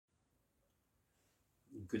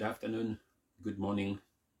Good afternoon, good morning,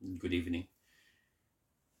 good evening.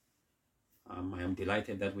 I am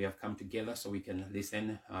delighted that we have come together so we can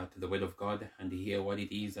listen to the Word of God and hear what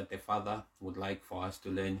it is that the Father would like for us to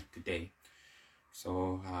learn today.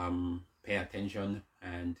 So pay attention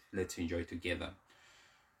and let's enjoy together.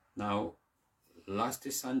 Now, last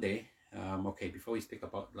Sunday, before we speak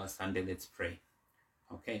about last Sunday, let's pray.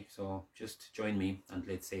 Okay, so just join me and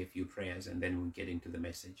let's say a few prayers and then we'll get into the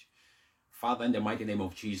message. Father, in the mighty name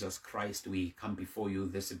of Jesus Christ, we come before you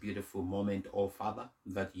this beautiful moment, oh Father,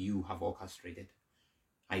 that you have orchestrated.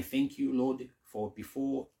 I thank you, Lord, for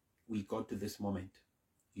before we got to this moment,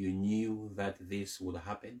 you knew that this would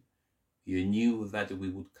happen. You knew that we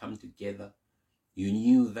would come together. You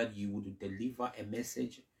knew that you would deliver a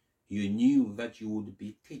message. You knew that you would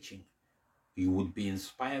be teaching. You would be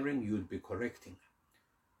inspiring. You would be correcting.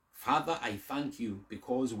 Father, I thank you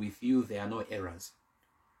because with you there are no errors.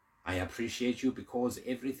 I appreciate you because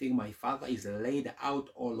everything, my Father, is laid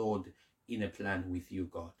out, oh Lord, in a plan with you,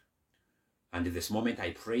 God. And in this moment,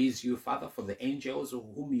 I praise you, Father, for the angels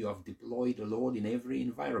whom you have deployed, Lord, in every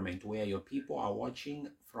environment where your people are watching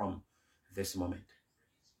from this moment.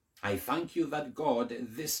 I thank you that, God,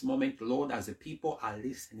 this moment, Lord, as the people are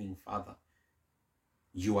listening, Father,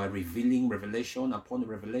 you are revealing revelation upon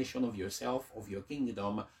revelation of yourself, of your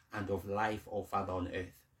kingdom, and of life, oh Father, on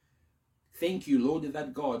earth. Thank you, Lord,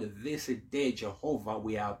 that God, this day, Jehovah,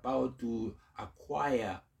 we are about to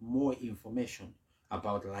acquire more information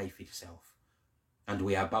about life itself. And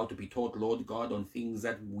we are about to be taught, Lord God, on things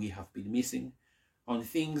that we have been missing, on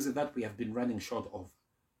things that we have been running short of,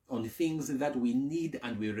 on things that we need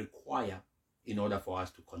and we require in order for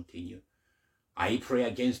us to continue. I pray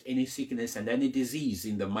against any sickness and any disease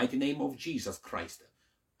in the mighty name of Jesus Christ.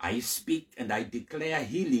 I speak and I declare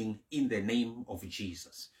healing in the name of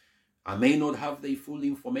Jesus. I may not have the full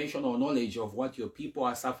information or knowledge of what your people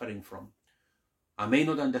are suffering from. I may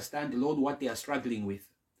not understand, Lord, what they are struggling with.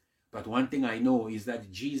 But one thing I know is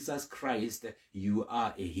that Jesus Christ, you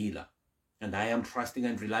are a healer. And I am trusting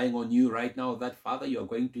and relying on you right now that, Father, you are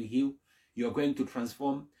going to heal, you are going to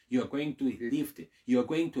transform, you are going to lift, you are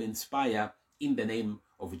going to inspire in the name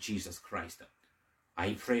of Jesus Christ.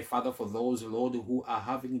 I pray, Father, for those, Lord, who are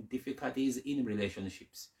having difficulties in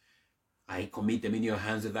relationships. I commit them in your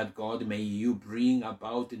hands that, God, may you bring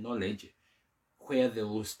about knowledge where they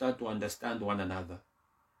will start to understand one another.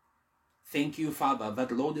 Thank you, Father,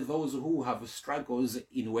 that, Lord, those who have struggles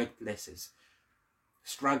in workplaces,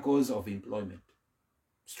 struggles of employment,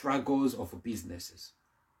 struggles of businesses,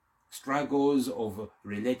 struggles of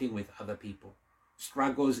relating with other people,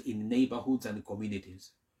 struggles in neighborhoods and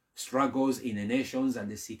communities, struggles in the nations and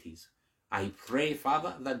the cities. I pray,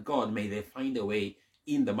 Father, that, God, may they find a way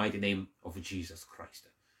in the mighty name of Jesus Christ.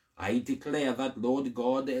 I declare that, Lord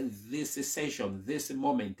God, this session, this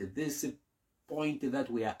moment, this point that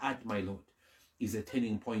we are at, my Lord, is a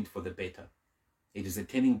turning point for the better. It is a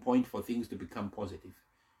turning point for things to become positive.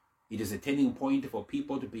 It is a turning point for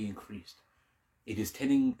people to be increased. It is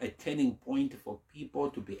a turning point for people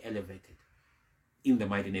to be elevated. In the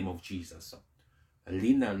mighty name of Jesus.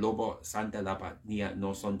 Lina lobo santa laba nia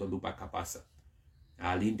no sondo luba kapasa.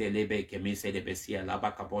 Alinde lebe kemise de besia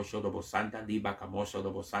laba kabosho dobo santa liba kamosho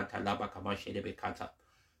dobo santa laba kamashe de bekata.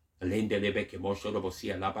 Linde lebe kemosho dobo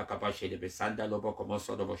sia laba kabashe de besanda lobo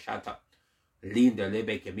komoso dobo shata. Linde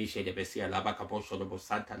lebe kemishe de besia laba kabosho dobo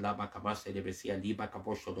santa laba kamase de besia liba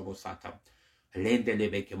kabosho dobo sata. Linde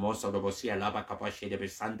lebe kemoso dobo sia laba kabashe de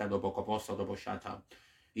besanda lobo komoso dobo shata.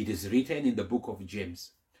 It is written in the book of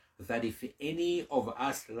James that if any of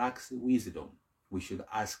us lacks wisdom, we should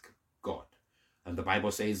ask God. And the Bible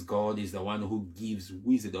says God is the one who gives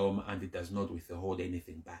wisdom and it does not withhold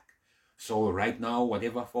anything back. So right now,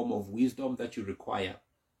 whatever form of wisdom that you require,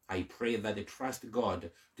 I pray that you trust God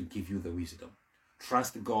to give you the wisdom.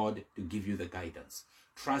 Trust God to give you the guidance.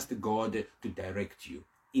 Trust God to direct you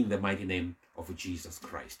in the mighty name of Jesus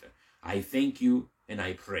Christ. I thank you and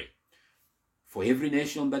I pray for every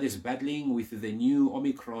nation that is battling with the new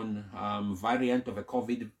Omicron variant of a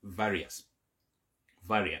COVID virus.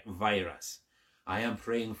 I am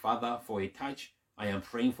praying, Father, for a touch. I am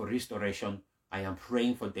praying for restoration. I am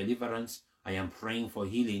praying for deliverance. I am praying for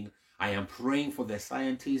healing. I am praying for the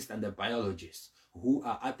scientists and the biologists who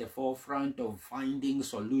are at the forefront of finding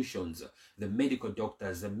solutions, the medical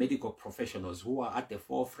doctors, the medical professionals who are at the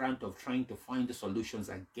forefront of trying to find solutions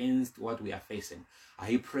against what we are facing.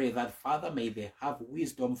 I pray that, Father, may they have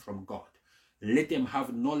wisdom from God. Let them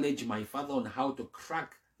have knowledge, my Father, on how to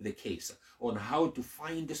crack the case, on how to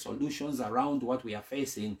find solutions around what we are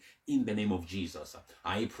facing in the name of Jesus.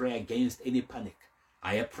 I pray against any panic.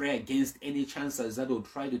 I pray against any chances that will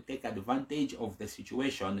try to take advantage of the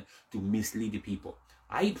situation to mislead people.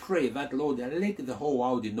 I pray that, Lord, let the whole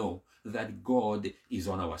world know that God is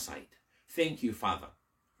on our side. Thank you, Father.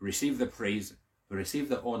 Receive the praise, receive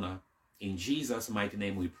the honor. In Jesus' mighty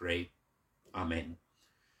name we pray. Amen.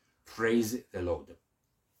 Praise the Lord.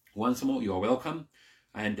 Once more, you are welcome.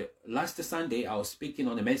 And last Sunday, I was speaking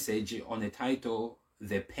on a message on the title,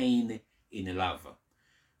 The Pain in Love.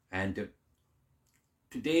 And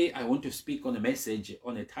today, I want to speak on a message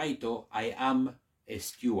on a title, I Am a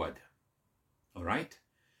Steward. All right?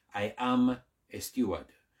 I am a steward.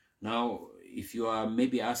 Now, if you are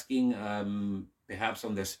maybe asking, perhaps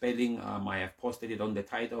on the spelling, I have posted it on the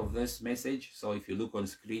title of this message. So if you look on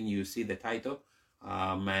screen, you see the title,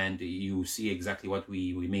 and you see exactly what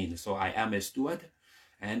we mean. So I am a steward.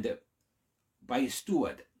 And by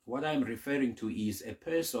steward, what I'm referring to is a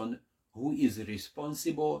person who is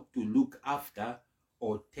responsible to look after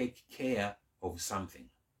or take care of something.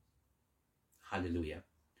 Hallelujah.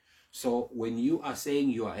 So when you are saying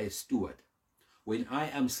you are a steward, when I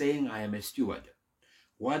am saying I am a steward,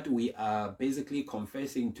 what we are basically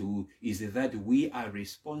confessing to is that we are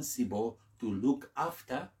responsible to look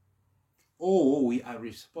after, or we are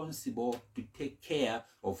responsible to take care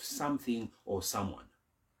of something or someone.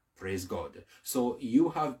 Praise God. So you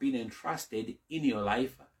have been entrusted in your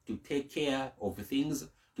life to take care of things,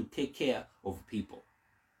 to take care of people.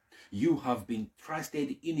 You have been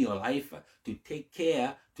trusted in your life to take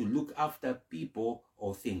care, to look after people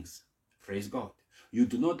or things. Praise God. You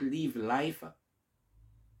do not live life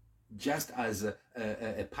just as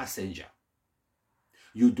a passenger.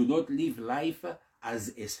 You do not live life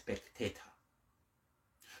as a spectator.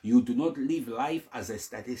 You do not live life as a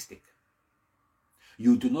statistic.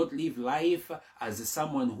 You do not live life as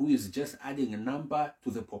someone who is just adding a number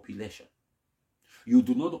to the population. You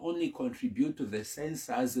do not only contribute to the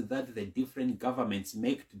census that the different governments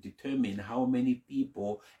make to determine how many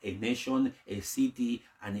people a nation, a city,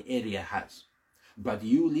 an area has, but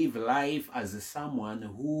you live life as someone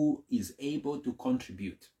who is able to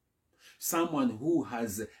contribute, someone who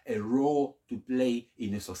has a role to play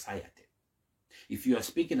in a society. If you are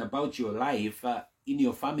speaking about your life in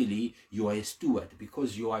your family, you are a steward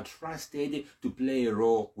because you are trusted to play a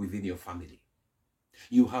role within your family.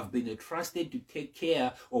 You have been entrusted to take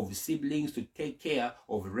care of siblings, to take care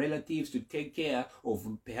of relatives, to take care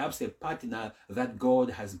of perhaps a partner that God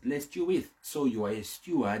has blessed you with. So you are a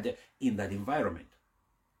steward in that environment.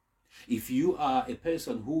 If you are a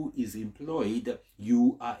person who is employed,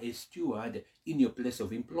 you are a steward in your place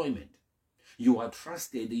of employment. You are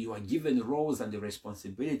trusted, you are given roles and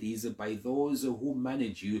responsibilities by those who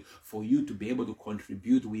manage you for you to be able to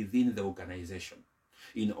contribute within the organization.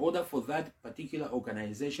 In order for that particular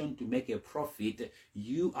organization to make a profit,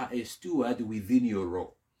 you are a steward within your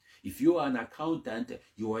role. If you are an accountant,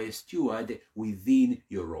 you are a steward within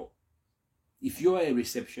your role. If you are a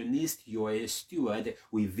receptionist, you are a steward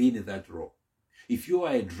within that role. If you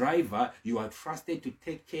are a driver, you are trusted to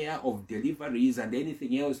take care of deliveries and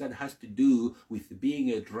anything else that has to do with being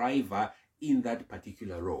a driver in that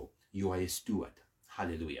particular role. You are a steward.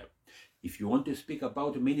 Hallelujah. If you want to speak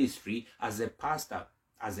about ministry as a pastor,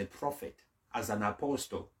 as a prophet, as an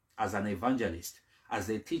apostle, as an evangelist, as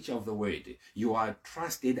a teacher of the word, you are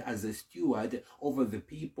trusted as a steward over the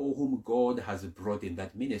people whom God has brought in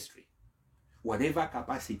that ministry. Whatever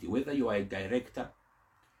capacity, whether you are a director,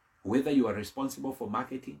 whether you are responsible for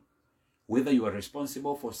marketing, whether you are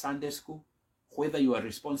responsible for Sunday school, whether you are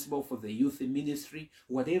responsible for the youth ministry,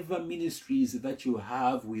 whatever ministries that you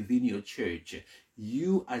have within your church,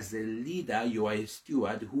 you as a leader, you are a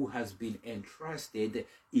steward who has been entrusted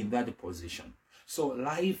in that position. So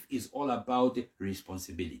life is all about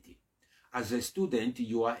responsibility. As a student,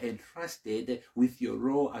 you are entrusted with your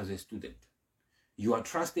role as a student. You are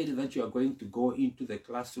trusted that you are going to go into the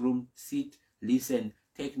classroom, sit, listen,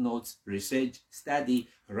 take notes, research, study,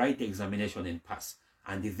 write examination and pass.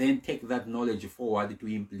 And then take that knowledge forward to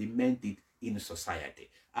implement it in society.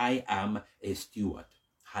 I am a steward.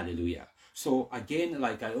 Hallelujah. So again,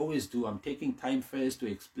 like I always do, I'm taking time first to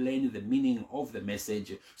explain the meaning of the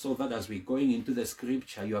message so that as we're going into the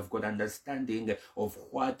scripture, you have got understanding of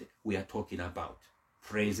what we are talking about.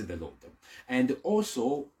 Praise the Lord. And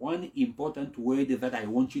also, one important word that I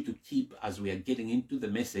want you to keep as we are getting into the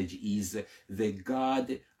message is the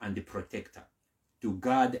guard and the protector. To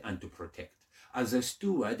guard and to protect. As a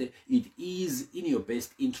steward, it is in your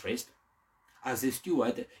best interest. As a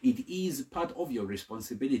steward, it is part of your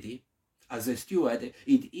responsibility. As a steward,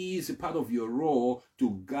 it is part of your role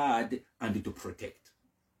to guard and to protect.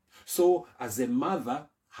 So, as a mother,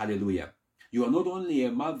 hallelujah, You are not only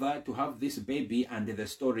a mother to have this baby and the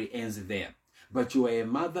story ends there, but you are a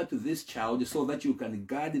mother to this child so that you can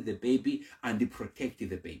guard the baby and protect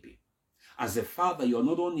the baby. As a father, you're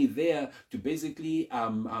not only there to basically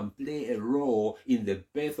play a role in the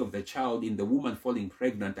birth of the child, in the woman falling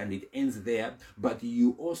pregnant, and it ends there, but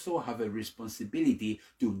you also have a responsibility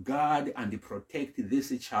to guard and protect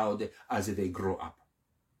this child as they grow up.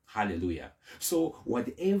 Hallelujah. So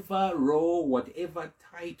whatever role, whatever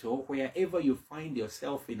title, wherever you find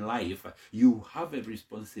yourself in life, you have a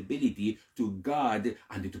responsibility to guard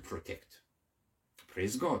and to protect.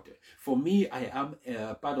 Praise God. For me, I am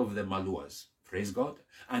part of the Maluas. Praise God.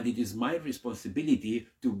 And it is my responsibility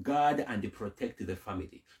to guard and protect the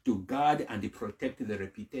family, to guard and protect the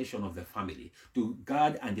reputation of the family, to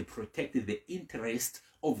guard and protect the interest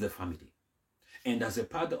of the family. And as a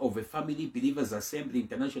part of a Family Believers Assembly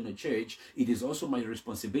International Church, it is also my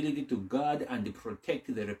responsibility to guard and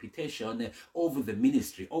protect the reputation of the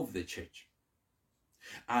ministry of the church.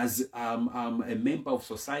 As a member of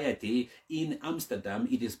society in Amsterdam,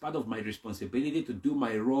 it is part of my responsibility to do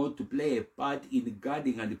my role, to play a part in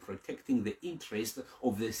guarding and protecting the interests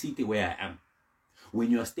of the city where I am. When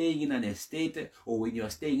you are staying in an estate or when you are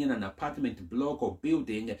staying in an apartment block or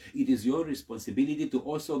building, it is your responsibility to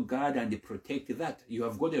also guard and protect that. You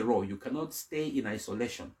have got a role. You cannot stay in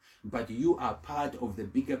isolation, but you are part of the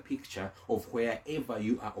bigger picture of wherever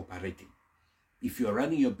you are operating. If you are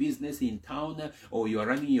running your business in town or you are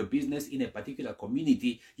running your business in a particular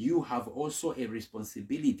community, you have also a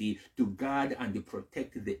responsibility to guard and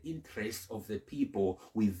protect the interests of the people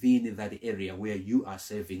within that area where you are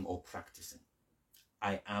serving or practicing.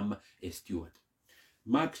 I am a steward.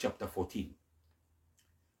 Mark chapter 14.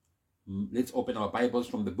 Let's open our Bibles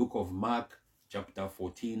from the book of Mark chapter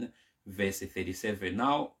 14, verse 37.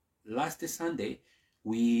 Now, last Sunday,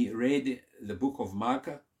 we read the book of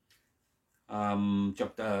Mark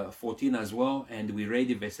chapter 14 as well, and we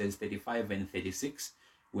read verses 35 and 36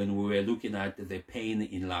 when we were looking at the pain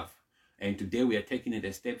in love. And today we are taking it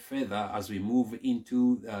a step further as we move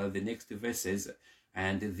into the next verses,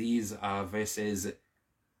 and these are verses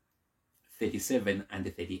 37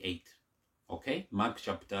 and 38. Okay, Mark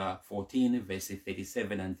chapter 14, verses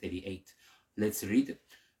 37 and 38. Let's read.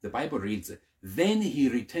 The Bible reads, "Then he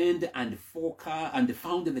returned and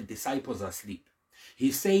found the disciples asleep.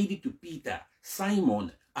 He said to Peter,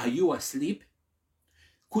 'Simon, are you asleep?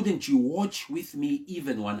 Couldn't you watch with me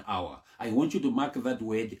even 1 hour?'" I want you to mark that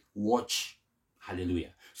word, watch.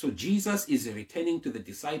 Hallelujah. So Jesus is returning to the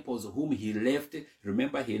disciples whom he left.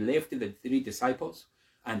 Remember, he left the 3 disciples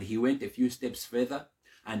and he went a few steps further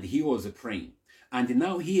and he was praying. And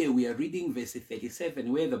now here we are reading verse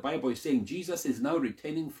 37 where the Bible is saying Jesus is now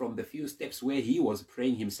returning from the few steps where he was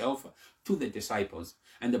praying himself to the disciples.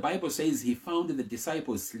 And the Bible says he found the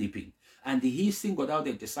disciples sleeping. And he singled out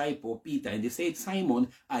a disciple, Peter, and he said, "Simon,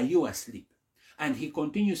 are you asleep?" And he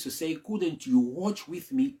continues to say, "Couldn't you watch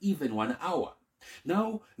with me even 1 hour?"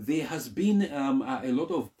 Now, there has been a lot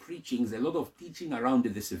of preachings, a lot of teaching around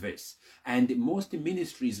this verse. And most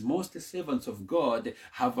ministries, most servants of God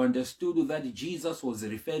have understood that Jesus was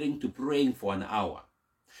referring to praying for 1 hour.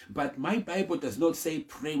 But my Bible does not say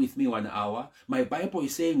pray with me 1 hour. My Bible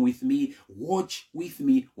is saying with me, watch with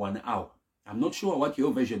me 1 hour. I'm not sure what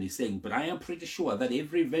your version is saying, but I am pretty sure that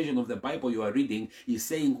every version of the Bible you are reading is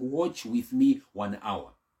saying watch with me 1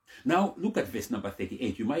 hour. Now, look at verse number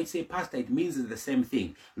 38. You might say, "Pastor, it means the same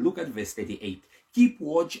thing." Look at verse 38. "Keep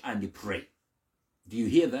watch and pray." Do you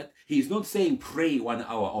hear that? He's not saying pray 1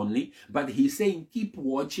 hour only, but he's saying keep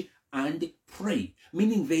watch and pray.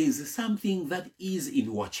 Meaning there is something that is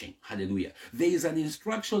in watching. Hallelujah. There is an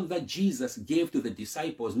instruction that Jesus gave to the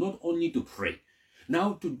disciples not only to pray.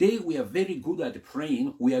 Now, today we are very good at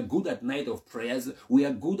praying. We are good at night of prayers. We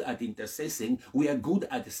are good at intercessing. We are good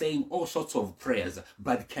at saying all sorts of prayers.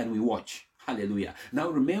 But can we watch? Hallelujah. Now,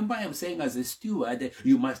 remember, I'm saying as a steward,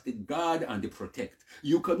 you must guard and protect.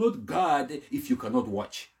 You cannot guard if you cannot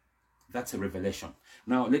watch. That's a revelation.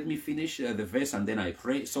 Now, let me finish the verse and then I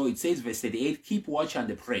pray. So it says, verse 38, "Keep watch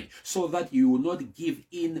and pray, so that you will not give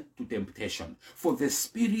in to temptation. For the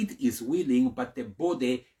spirit is willing, but the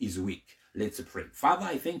body is weak." Let's pray. Father,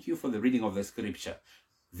 I thank you for the reading of the scripture.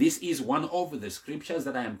 This is one of the scriptures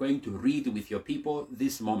that I am going to read with your people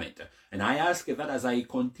this moment. And I ask that as I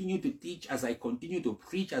continue to teach, as I continue to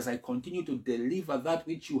preach, as I continue to deliver that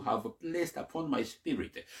which you have placed upon my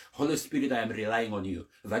spirit, Holy Spirit, I am relying on you,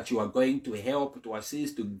 that you are going to help, to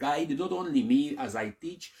assist, to guide not only me as I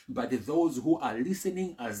teach, but those who are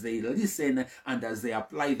listening as they listen and as they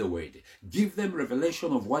apply the word. Give them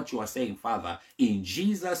revelation of what you are saying, Father. In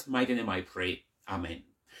Jesus' mighty name I pray. Amen.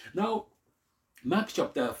 Now, Mark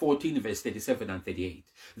chapter 14, verse 37 and 38.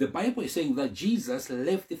 The Bible is saying that Jesus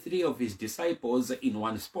left 3 of his disciples in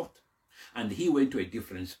one spot, and he went to a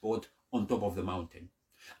different spot on top of the mountain.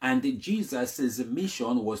 And Jesus'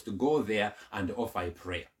 mission was to go there and offer a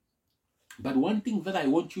prayer. But one thing that I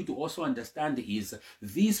want you to also understand is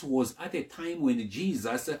this was at a time when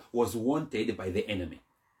Jesus was wanted by the enemy.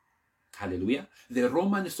 Hallelujah. The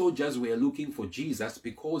Roman soldiers were looking for Jesus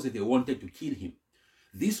because they wanted to kill him.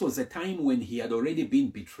 This was a time when he had already been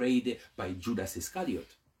betrayed by Judas Iscariot.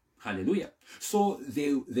 Hallelujah. So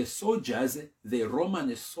the soldiers, the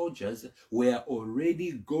Roman soldiers, were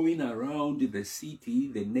already going around the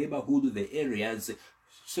city, the neighborhood, the areas,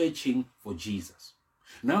 searching for Jesus.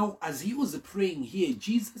 Now, as he was praying here,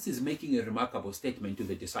 Jesus is making a remarkable statement to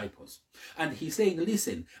the disciples. And he's saying,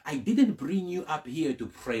 listen, I didn't bring you up here to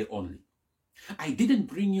pray only. I didn't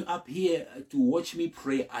bring you up here to watch me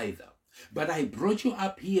pray either. But I brought you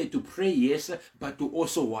up here to pray, yes, but to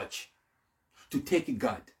also watch, to take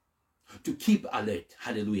guard, to keep alert.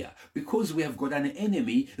 Hallelujah. Because we have got an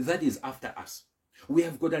enemy that is after us. We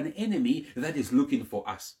have got an enemy that is looking for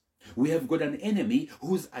us. We have got an enemy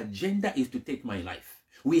whose agenda is to take my life.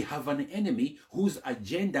 We have an enemy whose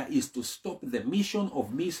agenda is to stop the mission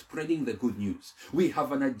of me spreading the good news. We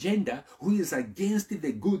have an agenda who is against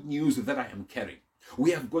the good news that I am carrying.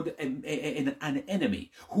 We have got an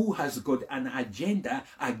enemy who has got an agenda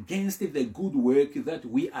against the good work that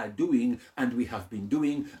we are doing and we have been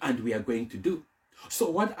doing and we are going to do.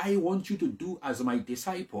 So what I want you to do as my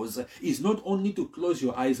disciples is not only to close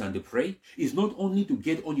your eyes and pray, is not only to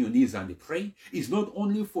get on your knees and pray, is not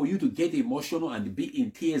only for you to get emotional and be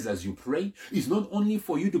in tears as you pray, is not only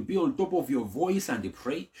for you to be on top of your voice and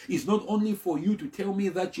pray, is not only for you to tell me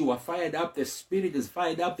that you are fired up, the Spirit is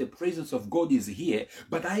fired up, the presence of God is here,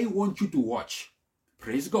 but I want you to watch.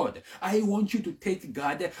 Praise God. I want you to take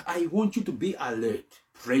guard. I want you to be alert.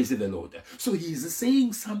 Praise the Lord. So he's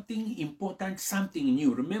saying something important, something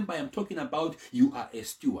new. Remember, I'm talking about you are a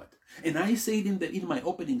steward. And I said in my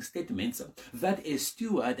opening statements that a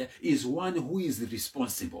steward is one who is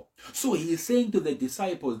responsible. So he's saying to the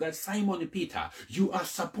disciples that Simon Peter, you are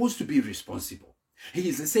supposed to be responsible. He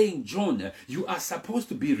is saying, John, you are supposed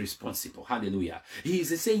to be responsible. Hallelujah. He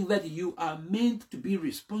is saying that you are meant to be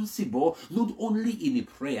responsible not only in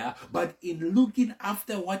prayer, but in looking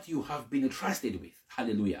after what you have been trusted with.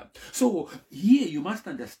 Hallelujah. So here you must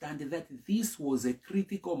understand that this was a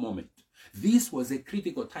critical moment. This was a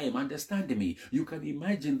critical time. Understand me. You can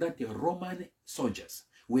imagine that the Roman soldiers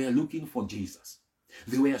were looking for Jesus.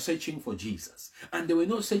 They were searching for Jesus. And they were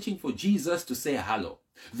not searching for Jesus to say hello.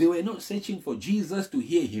 They were not searching for Jesus to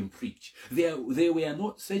hear him preach. They were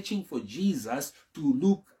not searching for Jesus to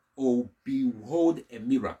look or behold a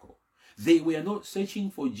miracle. They were not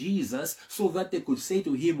searching for Jesus so that they could say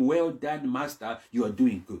to him, well done, Master, you are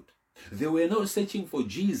doing good. They were not searching for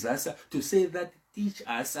Jesus to say that teach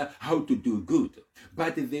us how to do good.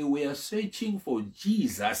 But they were searching for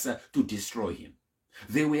Jesus to destroy him.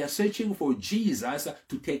 They were searching for Jesus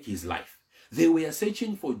to take his life. They were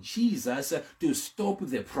searching for Jesus to stop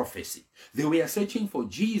the prophecy. They were searching for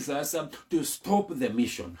Jesus to stop the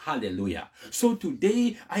mission. Hallelujah. So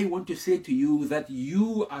today I want to say to you that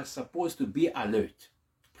you are supposed to be alert.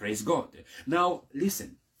 Praise God. Now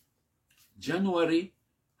listen. January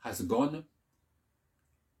has gone.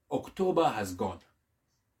 October has gone.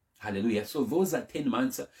 Hallelujah. So those are 10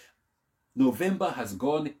 months. November has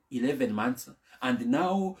gone 11 months. And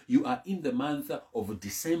now you are in the month of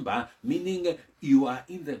December, meaning you are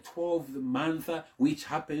in the 12th month, which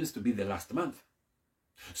happens to be the last month.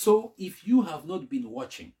 So if you have not been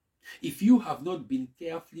watching, if you have not been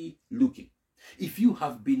carefully looking, if you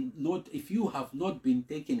have not been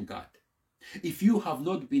taking guard, if you have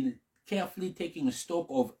not been carefully taking stock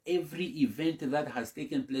of every event that has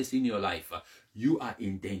taken place in your life, you are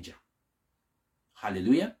in danger.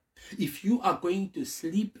 Hallelujah. If you are going to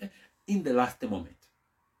sleep in the last moment,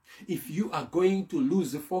 if you are going to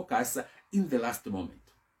lose focus in the last moment,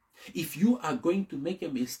 if you are going to make a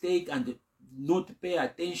mistake and not pay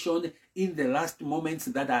attention in the last moments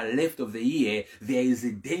that are left of the year, there is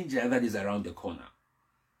a danger that is around the corner.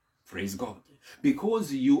 Praise God.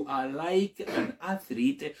 Because you are like an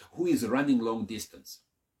athlete who is running long distance.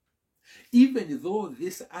 Even though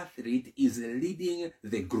this athlete is leading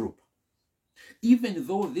the group, even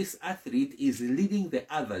though this athlete is leading the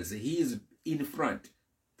others, he is in front.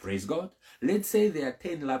 Praise God. Let's say there are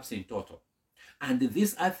 10 laps in total, and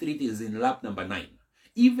this athlete is in lap number 9.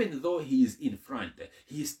 Even though he is in front,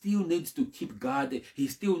 he still needs to keep guard, he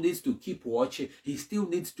still needs to keep watch, he still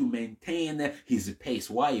needs to maintain his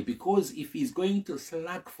pace. Why? Because if he's going to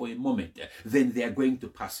slack for a moment, then they are going to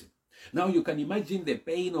pass him. Now you can imagine the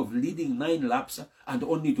pain of leading 9 laps and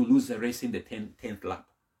only to lose the race in the 10th lap.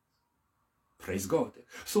 Praise God.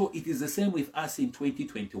 So it is the same with us in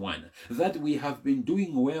 2021, that we have been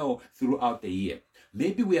doing well throughout the year.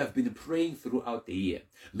 Maybe we have been praying throughout the year.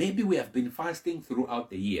 Maybe we have been fasting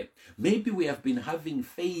throughout the year. Maybe we have been having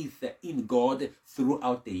faith in God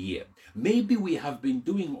throughout the year. Maybe we have been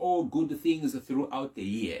doing all good things throughout the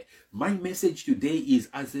year. My message today is,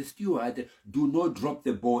 as a steward, do not drop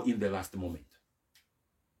the ball in the last moment.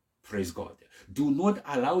 Praise God. Do not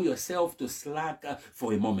allow yourself to slack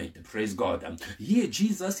for a moment. Praise God. Here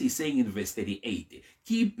Jesus is saying in verse 38,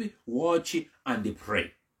 keep watch and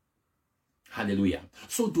pray. Hallelujah.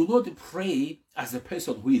 So do not pray as a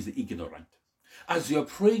person who is ignorant. As you're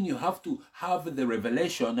praying, you have to have the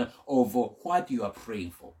revelation of what you are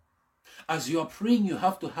praying for. As you are praying, you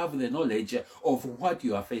have to have the knowledge of what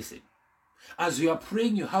you are facing. As you are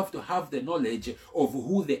praying, you have to have the knowledge of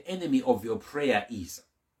who the enemy of your prayer is.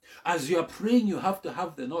 As you are praying, you have to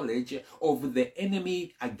have the knowledge of the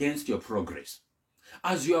enemy against your progress.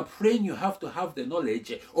 As you are praying, you have to have the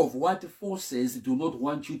knowledge of what forces do not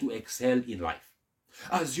want you to excel in life.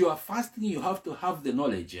 As you are fasting, you have to have the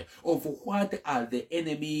knowledge of what are the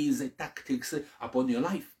enemy's tactics upon your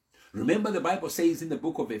life. Remember, the Bible says in the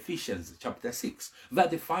book of Ephesians chapter 6,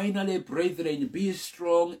 that finally, brethren, be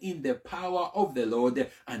strong in the power of the Lord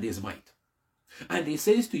and his might. And he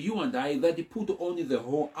says to you and I that he put on the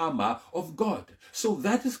whole armor of God. So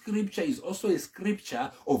that scripture is also a scripture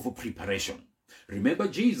of preparation. Remember,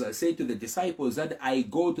 Jesus said to the disciples that I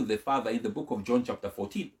go to the Father in the book of John chapter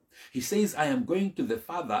 14. He says, I am going to the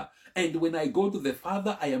Father, and when I go to the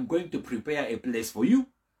Father, I am going to prepare a place for you.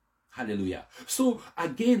 Hallelujah. So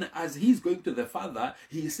again, as he's going to the Father,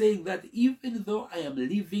 he's saying that even though I am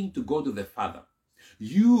leaving to go to the Father,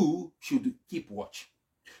 you should keep watch.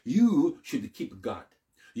 You should keep guard.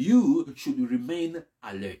 You should remain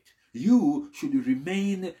alert. You should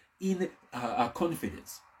remain in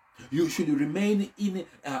confidence. You should remain in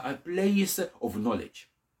a place of knowledge.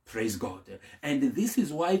 Praise God. And this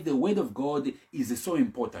is why the word of God is so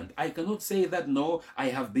important. I cannot say that, no, I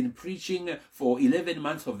have been preaching for 11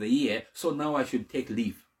 months of the year, so now I should take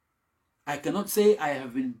leave. I cannot say I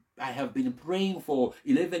have been praying for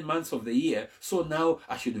 11 months of the year, so now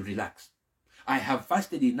I should relax. I have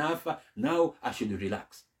fasted enough, now I should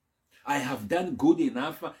relax. I have done good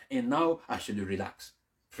enough, and now I should relax.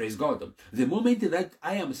 Praise God. The moment that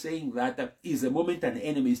I am saying that is the moment an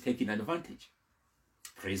enemy is taking advantage.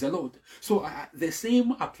 Praise the Lord. So the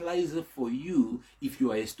same applies for you if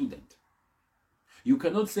you are a student. You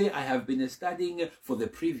cannot say, I have been studying for the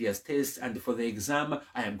previous test and for the exam,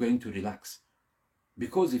 I am going to relax.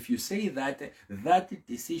 Because if you say that, that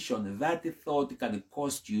decision, that thought can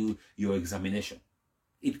cost you your examination.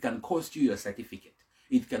 It can cost you your certificate.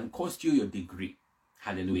 It can cost you your degree.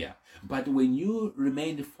 Hallelujah. But when you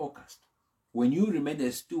remain focused, when you remain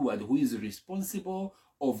a steward who is responsible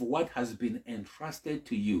of what has been entrusted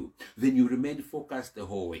to you, then you remain focused the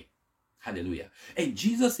whole way. Hallelujah. And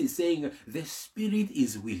Jesus is saying the spirit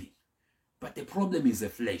is willing, but the problem is the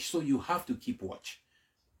flesh. So you have to keep watch.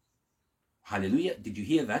 Hallelujah. Did you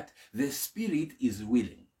hear that? The spirit is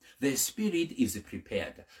willing. The spirit is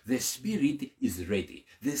prepared. The spirit is ready.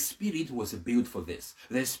 The spirit was built for this.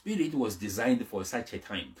 The spirit was designed for such a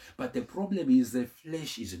time. But the problem is the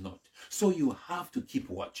flesh is not. So you have to keep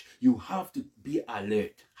watch. You have to be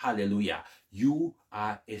alert. Hallelujah. You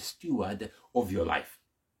are a steward of your life.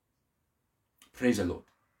 Praise the Lord.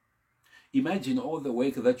 Imagine all the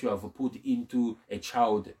work that you have put into a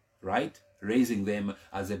child, right? Raising them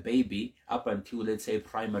as a baby up until, let's say,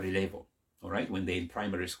 primary level. All right, when they're in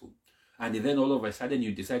primary school. And then all of a sudden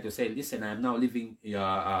you decide to say, listen, I am now leaving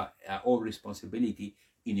all responsibility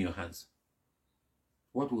in your hands.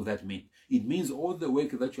 What will that mean? It means all the work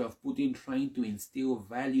that you have put in trying to instill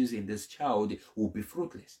values in this child will be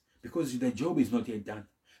fruitless because the job is not yet done.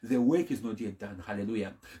 The work is not yet done.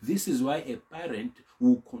 Hallelujah. This is why a parent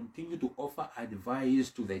will continue to offer advice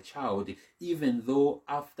to the child even though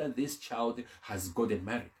after this child has gotten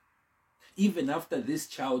married. Even after this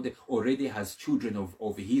child already has children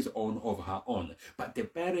of his own, of her own. But the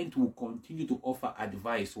parent will continue to offer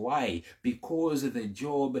advice. Why? Because the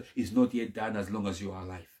job is not yet done as long as you are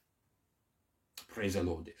alive. Praise the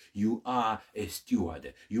Lord. You are a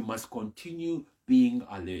steward. You must continue being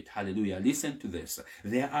alert. Hallelujah. Listen to this.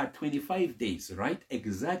 There are 25 days, right?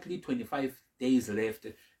 Exactly 25 days left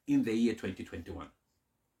in the year 2021.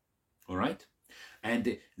 All right?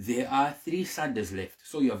 And there are 3 Sundays left.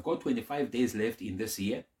 So you have got 25 days left in this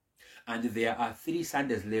year. And there are 3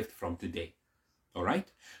 Sundays left from today. All right?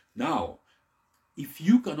 Now, If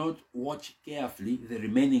you cannot watch carefully the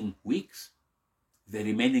remaining weeks, the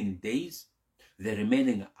remaining days, the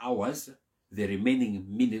remaining hours, the remaining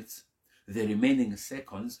minutes, the remaining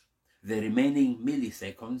seconds, the remaining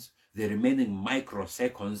milliseconds, the remaining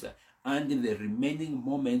microseconds, and the remaining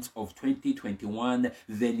moments of 2021,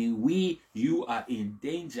 then you are in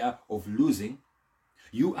danger of losing.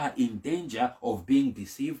 You are in danger of being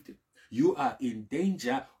deceived. You are in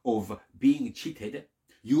danger of being cheated.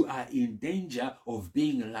 You are in danger of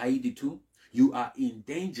being lied to. You are in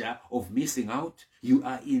danger of missing out. You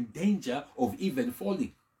are in danger of even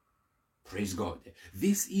falling. Praise God.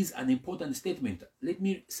 This is an important statement. Let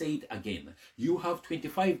me say it again. You have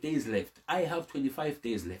 25 days left. I have 25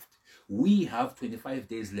 days left. We have 25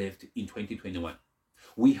 days left in 2021.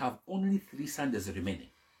 We have only 3 Sundays remaining.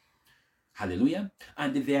 Hallelujah.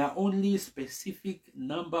 And there are only specific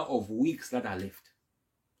number of weeks that are left.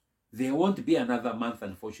 There won't be another month,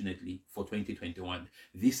 unfortunately, for 2021.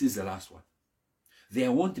 This is the last one.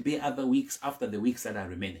 There won't be other weeks after the weeks that are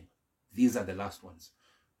remaining. These are the last ones.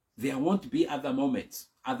 There won't be other moments,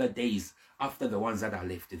 other days after the ones that are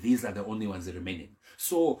left. These are the only ones remaining.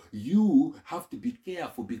 So you have to be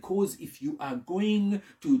careful, because if you are going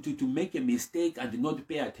to make a mistake and not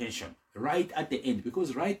pay attention right at the end,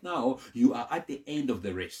 because right now you are at the end of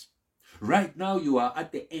the race. Right now you are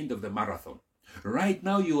at the end of the marathon. Right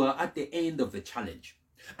now you are at the end of the challenge.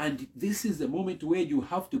 And this is the moment where you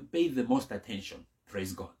have to pay the most attention.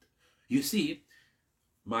 Praise God. You see,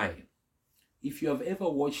 if you have ever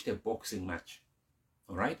watched a boxing match,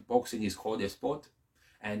 all right, boxing is called a sport.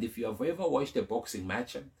 And if you have ever watched a boxing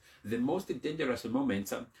match, the most dangerous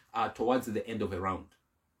moments are towards the end of a round.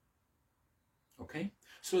 Okay?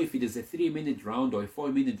 So if it is a 3-minute round or a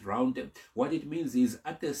 4-minute round, what it means is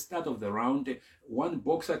at the start of the round, one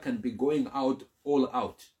boxer can be going out all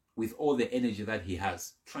out with all the energy that he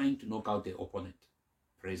has, trying to knock out the opponent.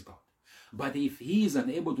 Praise God. But if he is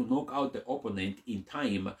unable to knock out the opponent in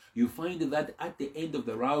time, you find that at the end of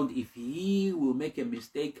the round, if he will make a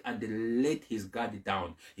mistake and let his guard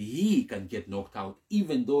down, he can get knocked out,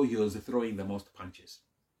 even though he was throwing the most punches.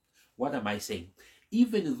 What am I saying?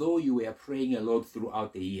 Even though you were praying a lot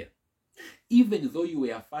throughout the year, even though you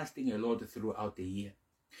were fasting a lot throughout the year,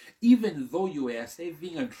 even though you were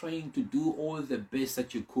saving and trying to do all the best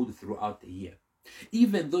that you could throughout the year,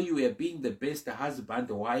 even though you were being the best husband,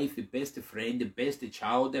 wife, best friend, best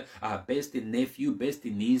child, best nephew, best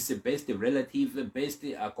niece, best relative, best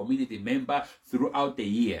community member throughout the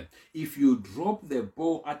year, if you drop the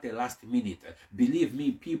ball at the last minute, believe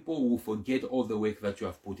me, people will forget all the work that you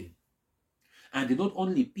have put in. And not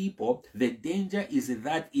only people, the danger is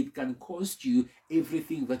that it can cost you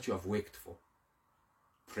everything that you have worked for.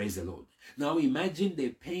 Praise the Lord. Now imagine the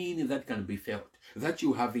pain that can be felt, that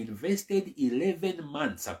you have invested 11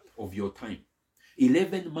 months of your time,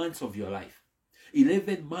 11 months of your life,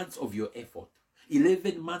 11 months of your effort,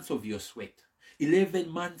 11 months of your sweat, 11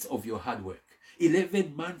 months of your hard work,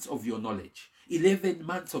 11 months of your knowledge, 11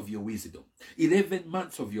 months of your wisdom, 11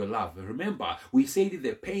 months of your love. Remember, we said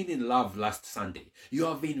the pain in love last Sunday. You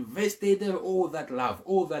have invested all that love,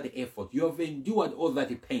 all that effort. You have endured all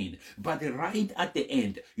that pain. But right at the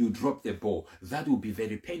end, you drop the ball. That will be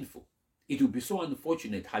very painful. It will be so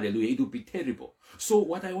unfortunate. Hallelujah. It will be terrible. So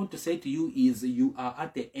what I want to say to you is, you are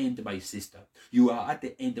at the end, my sister. You are at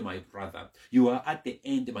the end, my brother. You are at the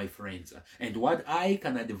end, my friends. And what I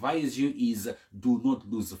can advise you is, do not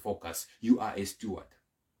lose focus. You are a steward.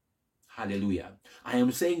 Hallelujah. I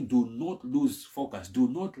am saying, do not lose focus. Do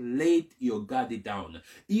not let your guard down.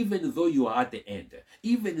 Even though you are at the end,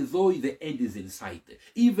 even though the end is in sight,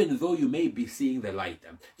 even though you may be seeing the light,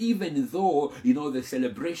 even though, the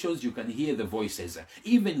celebrations, you can hear the voices,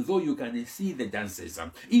 even though you can see the dances,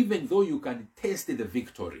 even though you can taste the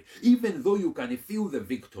victory, even though you can feel the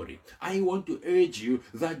victory, I want to urge you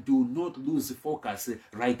that do not lose focus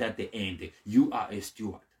right at the end. You are a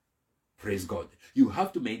steward. Praise God. You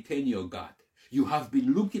have to maintain your guard. You have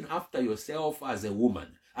been looking after yourself as a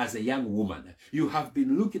woman, as a young woman. You have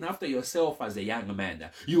been looking after yourself as a young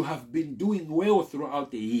man. You have been doing well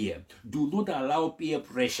throughout the year. Do not allow peer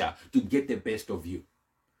pressure to get the best of you.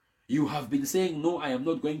 You have been saying, no, I am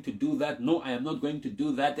not going to do that. No, I am not going to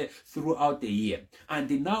do that throughout the year.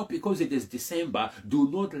 And now, because it is December, do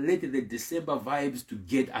not let the December vibes to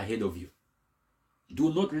get ahead of you.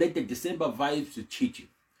 Do not let the December vibes to cheat you.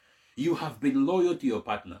 You have been loyal to your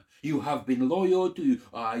partner. You have been loyal to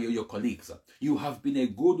your colleagues. You have been a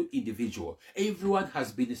good individual. Everyone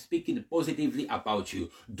has been speaking positively about you.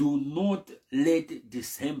 Do not let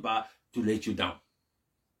December to let you down.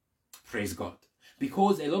 Praise God.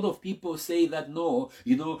 Because a lot of people say that, no,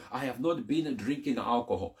 I have not been drinking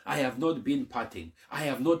alcohol. I have not been partying. I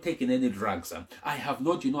have not taken any drugs. I have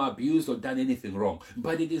not, abused or done anything wrong.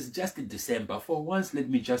 But it is just December. For once, let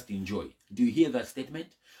me just enjoy. Do you hear that statement?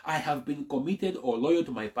 I have been committed or loyal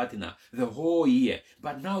to my partner the whole year.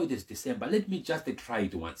 But now it is December. Let me just try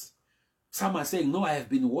it once. Some are saying, no, I have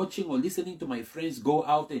been watching or listening to my friends go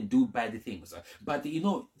out and do bad things. But,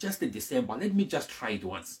 just December. Let me just try it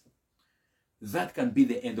once. That can be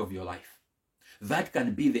the end of your life. That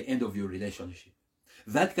can be the end of your relationship.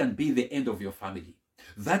 That can be the end of your family.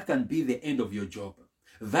 That can be the end of your job.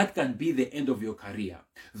 That can be the end of your career.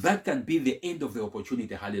 That can be the end of the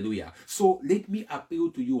opportunity. Hallelujah. So let me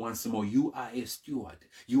appeal to you once more. You are a steward.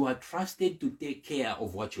 You are trusted to take care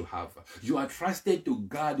of what you have. You are trusted to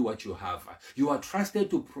guard what you have. You are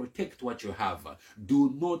trusted to protect what you have.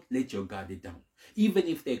 Do not let your guard down. Even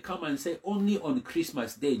if they come and say, only on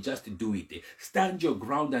Christmas Day, just do it. Stand your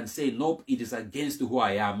ground and say, nope, it is against who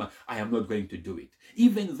I am not going to do it.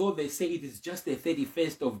 Even though they say it is just the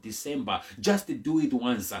 31st of December, just do it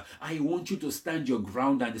once. I want you to stand your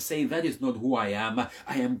ground and say, that is not who I am.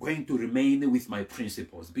 I am going to remain with my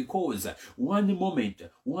principles. Because one moment,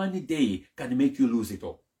 one day can make you lose it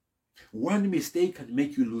all. One mistake can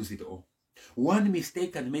make you lose it all. One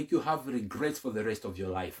mistake can make you have regrets for the rest of your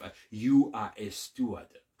life. You are a steward.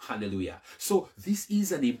 Hallelujah. So this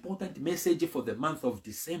is an important message for the month of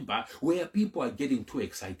December where people are getting too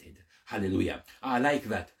excited. Hallelujah. I like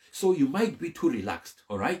that. So you might be too relaxed,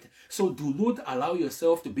 all right? So do not allow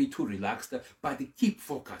yourself to be too relaxed, but keep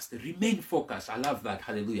focused. Remain focused. I love that.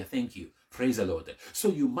 Hallelujah. Thank you. Praise the Lord. So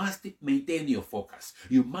you must maintain your focus.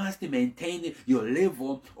 You must maintain your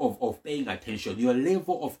level of paying attention, your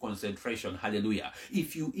level of concentration. Hallelujah.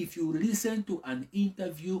 If you listen to an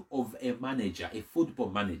interview of a manager, a football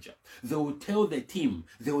manager, they will tell the team,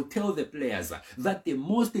 they will tell the players that the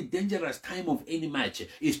most dangerous time of any match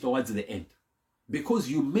is towards the end.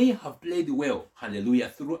 Because you may have played well, hallelujah,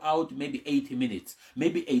 throughout maybe 80 minutes,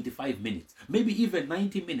 maybe 85 minutes, maybe even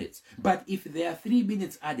 90 minutes. But if there are 3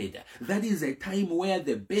 minutes added, that is a time where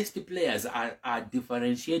the best players are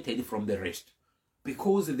differentiated from the rest.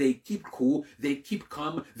 Because they keep cool, they keep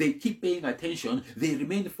calm, they keep paying attention, they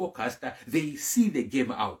remain focused, they see the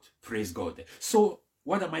game out. Praise God. So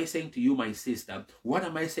what am I saying to you, my sister? What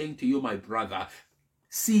am I saying to you, my brother?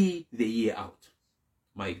 See the year out.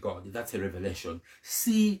 My God, that's a revelation.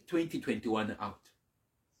 See 2021 out.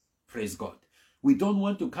 Praise God. We don't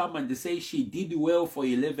want to come and say she did well for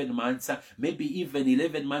 11 months, maybe even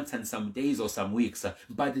 11 months and some days or some weeks,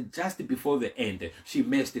 but just before the end, she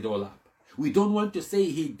messed it all up. We don't want to say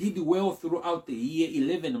he did well throughout the year,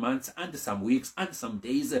 11 months and some weeks and some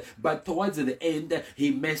days, but towards the end,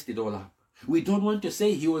 he messed it all up. We don't want to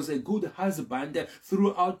say he was a good husband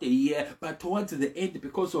throughout the year, but towards the end,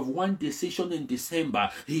 because of one decision in December,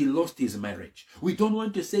 he lost his marriage. We don't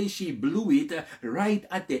want to say she blew it right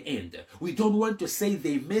at the end. We don't want to say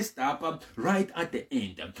they messed up right at the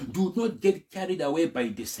end. Do not get carried away by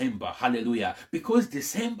December. Hallelujah. Because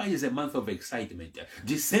December is a month of excitement.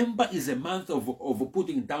 December is a month of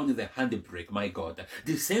putting down the handbrake, my God.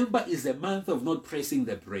 December is a month of not pressing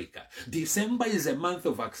the brake. December is a month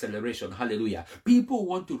of acceleration. Hallelujah. People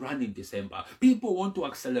want to run in December. People want to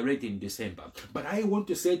accelerate in December. But I want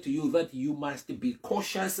to say to you that you must be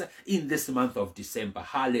cautious in this month of December.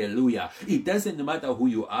 Hallelujah. It doesn't matter who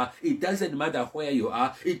you are. It doesn't matter where you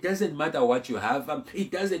are. It doesn't matter what you have.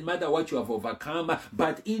 It doesn't matter what you have overcome.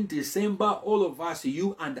 But in December, all of us,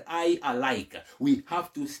 you and I alike, we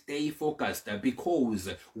have to stay focused because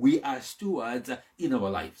we are stewards in our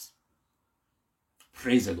lives.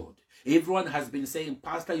 Praise the Lord. Everyone has been saying,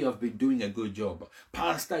 Pastor, you have been doing a good job.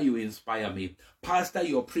 Pastor, you inspire me. Pastor,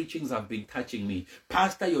 your preachings have been touching me.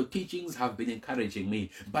 Pastor, your teachings have been encouraging me.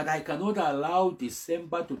 But I cannot allow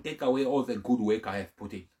December to take away all the good work I have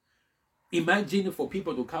put in. Imagine for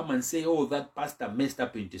people to come and say, oh, that pastor messed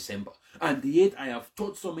up in December. And yet I have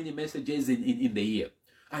taught so many messages in the year.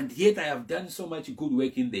 And yet I have done so much good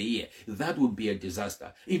work in the year. That would be a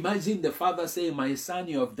disaster. Imagine the father saying, my son,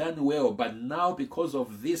 you have done well, but now because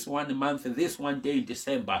of this 1 month, this one day in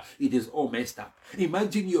December, it is all messed up.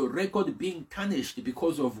 Imagine your record being tarnished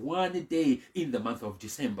because of one day in the month of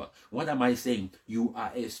December. What am I saying? You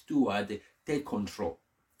are a steward. Take control.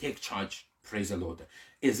 Take charge. Praise the Lord.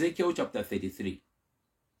 Ezekiel chapter 33.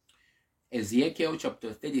 Ezekiel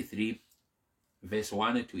chapter 33. Verse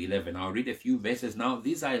 1 to 11. I'll read a few verses now.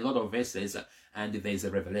 These are a lot of verses and there's a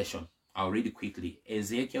revelation. I'll read it quickly.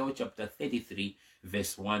 Ezekiel chapter 33,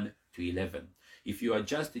 verse 1 to 11. If you are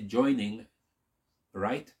just joining,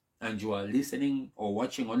 right, and you are listening or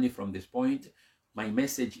watching only from this point, my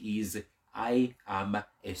message is I am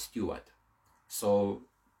a steward. So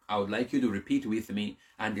I would like you to repeat with me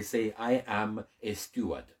and say, I am a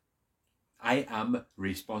steward. I am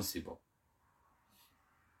responsible.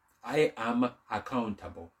 I am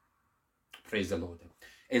accountable. Praise the Lord.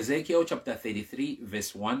 Ezekiel chapter 33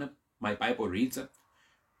 verse 1, my Bible reads,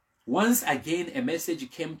 once again a message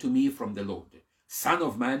came to me from the Lord. Son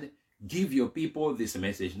of man, give your people this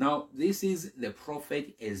message. Now, this is the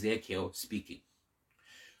prophet Ezekiel speaking.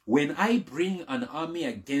 When I bring an army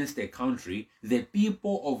against a country, the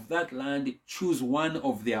people of that land choose one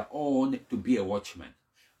of their own to be a watchman.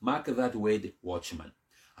 Mark that word, watchman.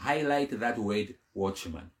 Highlight that word,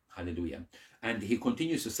 watchman. Hallelujah. And he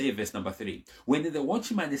continues to say, verse number 3, when the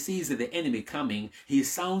watchman sees the enemy coming, he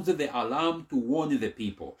sounds the alarm to warn the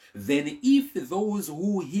people. Then if those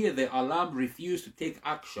who hear the alarm refuse to take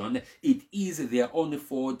action, it is their own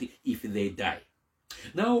fault if they die.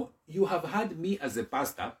 Now, you have had me as a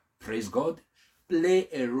pastor, praise God, play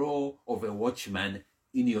a role of a watchman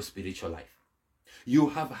in your spiritual life. You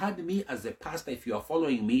have had me as a pastor, if you are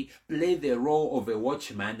following me, play the role of a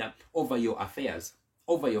watchman over your affairs,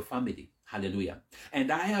 over your family. Hallelujah. And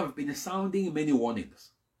I have been sounding many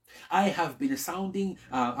warnings. I have been sounding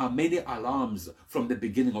many alarms from the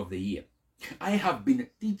beginning of the year. I have been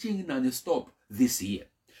teaching non-stop this year.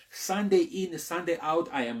 Sunday in, Sunday out,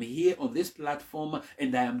 I am here on this platform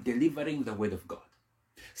and I am delivering the word of God.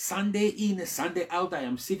 Sunday in, Sunday out, I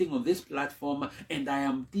am sitting on this platform and I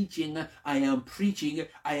am teaching, I am preaching,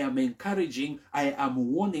 I am encouraging, I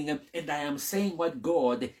am warning, and I am saying what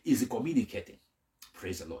God is communicating.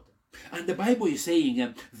 Praise the Lord. And the Bible is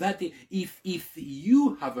saying that if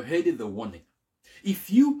you have heard the warning, if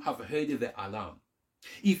you have heard the alarm,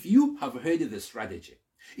 if you have heard the strategy,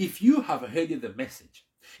 if you have heard the message,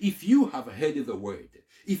 if you have heard the word,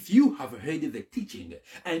 if you have heard the teaching,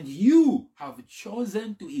 and you have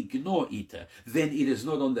chosen to ignore it, then it is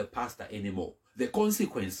not on the pastor anymore. The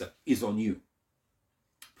consequence is on you.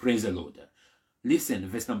 Praise the Lord. Listen,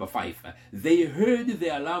 verse number 5. They heard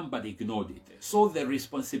the alarm but ignored it. So the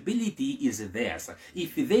responsibility is theirs.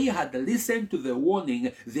 If they had listened to the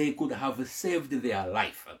warning, they could have saved their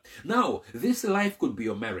life. Now, this life could be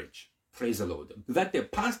your marriage. Praise the Lord. That the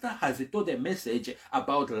pastor has taught a message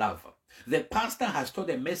about love. The pastor has taught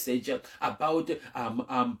a message about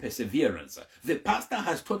perseverance. The pastor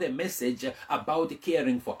has taught a message about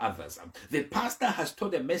caring for others. The pastor has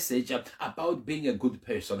taught a message about being a good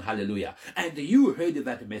person. Hallelujah. And you heard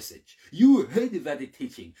that message. You heard that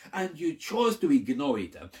teaching and you chose to ignore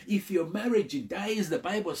it. If your marriage dies, the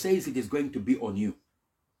Bible says it is going to be on you.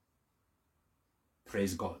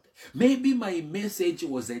 Praise God. Maybe my message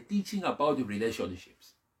was a teaching about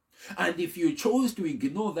relationships. And if you chose to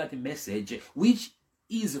ignore that message, which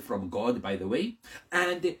is from God, by the way,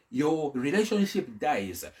 and your relationship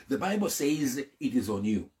dies, the Bible says it is on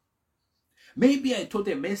you. Maybe I taught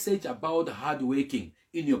a message about hard working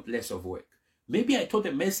in your place of work. Maybe I taught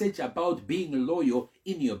a message about being loyal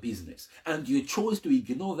in your business, and you chose to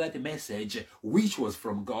ignore that message, which was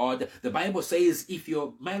from God. The Bible says if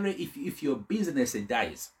your business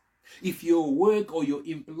dies, if your work or your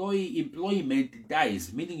employment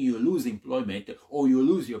dies, meaning you lose employment or you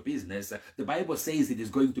lose your business, the Bible says it is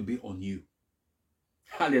going to be on you.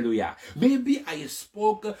 Hallelujah. Maybe I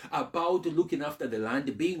spoke about looking after the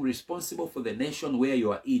land, being responsible for the nation where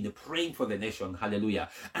you are in, praying for the nation. Hallelujah.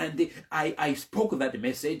 And I spoke that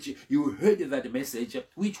message. You heard that message,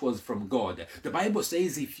 which was from God. The Bible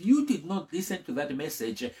says if you did not listen to that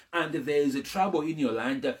message and there is trouble in your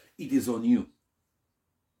land, it is on you.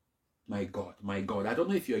 My God, my God. I don't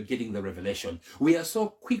know if you're getting the revelation. We are so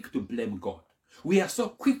quick to blame God. We are so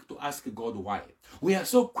quick to ask God why. We are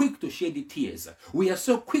so quick to shed tears. We are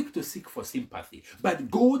so quick to seek for sympathy. But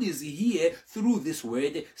God is here through this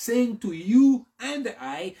word saying to you and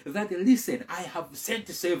I that, listen, I have sent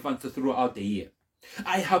servants throughout the year.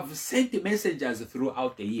 I have sent messengers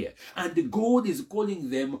throughout the year. And God is calling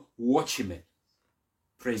them watchmen.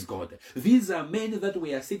 Praise God. These are men that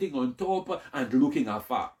we are sitting on top and looking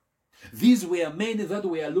afar. These were men that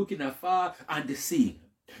were looking afar and seeing.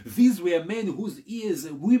 These were men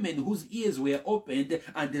women whose ears were opened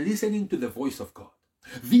and listening to the voice of God.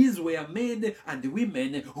 These were men and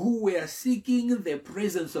women who were seeking the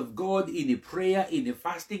presence of God in prayer, in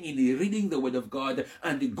fasting, in reading the word of God,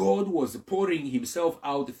 and God was pouring himself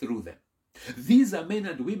out through them. These are men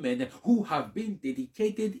and women who have been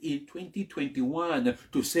dedicated in 2021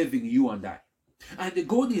 to serving you and I. And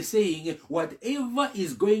God is saying, whatever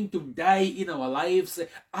is going to die in our lives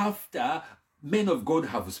after men of God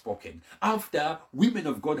have spoken, after women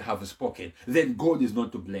of God have spoken, then God is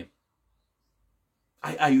not to blame.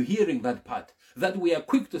 Are you hearing that part? That we are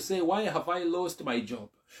quick to say, why have I lost my job?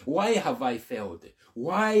 Why have I failed?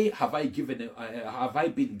 Why have I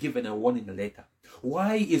been given a warning letter?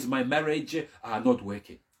 Why is my marriage not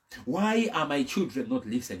working? Why are my children not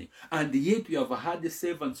listening? And yet you have had the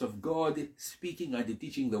servants of God speaking and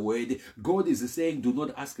teaching the word. God is saying, do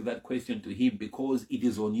not ask that question to him, because it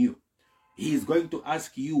is on you. He is going to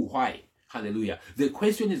ask you why. Hallelujah. The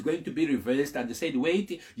question is going to be reversed and said,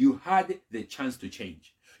 wait, you had the chance to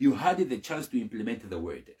change. You had the chance to implement the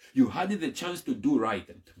word. You had the chance to do right,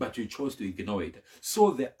 but you chose to ignore it.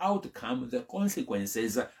 So the outcome, the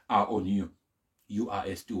consequences are on you. You are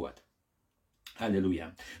a steward.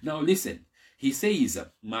 Hallelujah. Now listen. He says,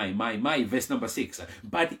 verse number 6,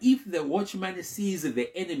 but if the watchman sees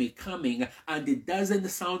the enemy coming and doesn't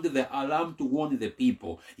sound the alarm to warn the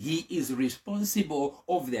people, he is responsible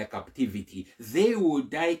of their captivity. They will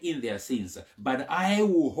die in their sins, but I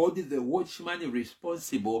will hold the watchman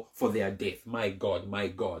responsible for their death. My God, my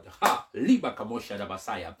God. Ha!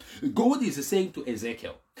 God is saying to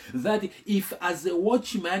Ezekiel that if as a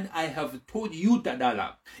watchman I have told you,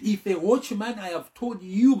 Tadala, if a watchman I have told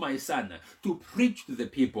you, my son, to preach to the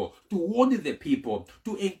people, to warn the people,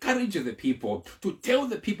 to encourage the people, to tell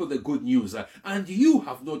the people the good news, and you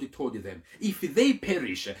have not told them, if they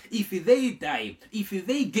perish, if they die, if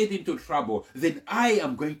they get into trouble, then I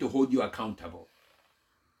am going to hold you accountable.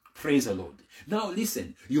 Praise the Lord. Now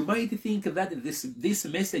listen, you might think that this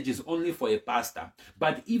message is only for a pastor,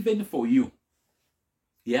 but even for you,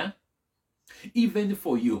 yeah, even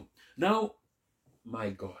for you. Now,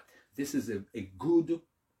 my God, this is a good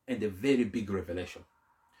and a very big revelation.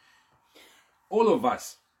 All of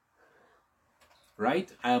us,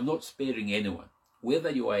 right? I am not sparing anyone.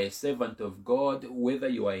 Whether you are a servant of God, whether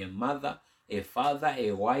you are a mother, a father,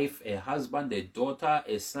 a wife, a husband, a daughter,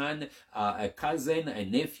 a son, a cousin, a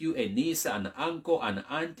nephew, a niece, an uncle, an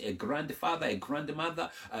aunt, a grandfather, a grandmother,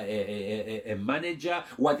 a manager,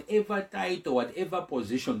 whatever title, whatever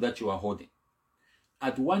position that you are holding.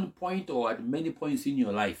 At one point or at many points in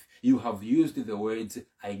your life, you have used the words,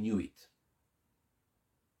 I knew it.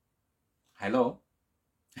 Hello?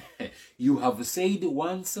 You have said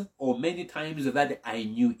once or many times that I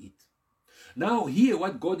knew it. Now here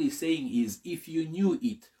what God is saying is, if you knew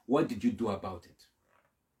it, what did you do about it?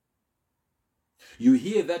 You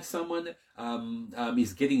hear that someone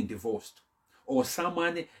is getting divorced, or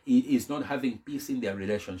someone is not having peace in their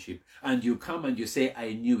relationship, and you come and you say,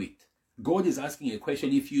 I knew it. God is asking a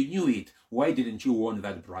question. If you knew it, why didn't you warn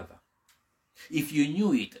that brother? If you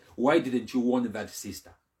knew it, why didn't you warn that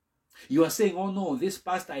sister? You are saying, oh no, this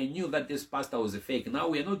pastor, I knew that this pastor was a fake. Now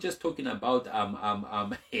we are not just talking about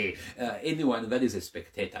anyone that is a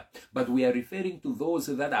spectator, but we are referring to those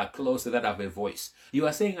that are close, that have a voice. You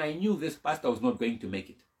are saying, I knew this pastor was not going to make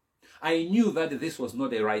it. I knew that this was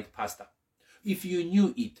not a right pastor. If you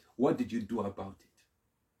knew it, what did you do about it?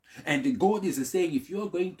 And God is saying, if you are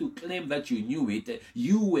going to claim that you knew it,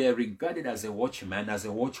 you were regarded as a watchman, as a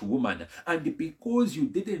watchwoman, and because you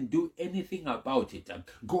didn't do anything about it,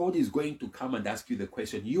 God is going to come and ask you the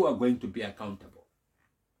question. You are going to be accountable.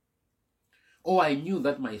 Oh, I knew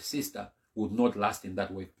that my sister would not last in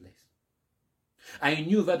that workplace. I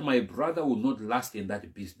knew that my brother would not last in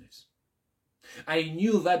that business. I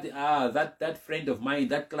knew that that friend of mine,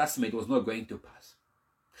 that classmate, was not going to pass.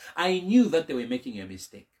 I knew that they were making a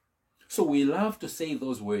mistake. So we love to say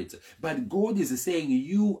those words, but God is saying,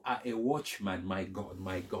 you are a watchman, my God,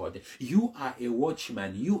 my God. You are a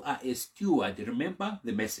watchman. You are a steward. Remember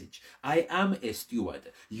the message. I am a steward.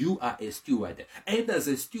 You are a steward. And as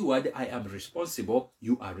a steward, I am responsible.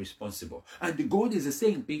 You are responsible. And God is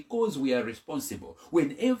saying, because we are responsible,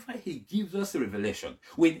 whenever he gives us revelation,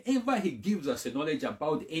 whenever he gives us a knowledge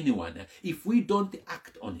about anyone, if we don't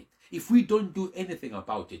act on it, if we don't do anything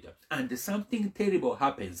about it, and something terrible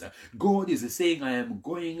happens, God is saying, I am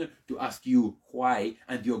going to ask you why,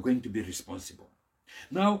 and you're going to be responsible.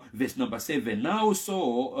 Now, verse number 7, now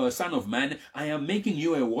so, son of man, I am making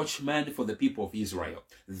you a watchman for the people of Israel.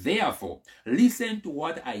 Therefore, listen to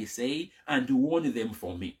what I say and warn them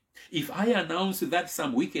for me. If I announce that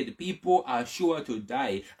some wicked people are sure to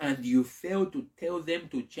die, and you fail to tell them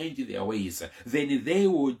to change their ways, then they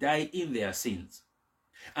will die in their sins,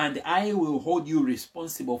 and I will hold you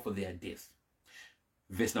responsible for their death.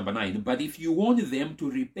 Verse number 9, but if you warn them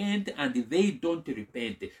to repent and they don't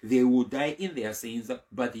repent, they will die in their sins,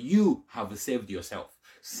 but you have saved yourself.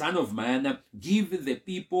 Son of man, give the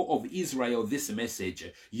people of Israel this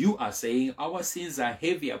message. You are saying, our sins are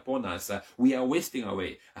heavy upon us. We are wasting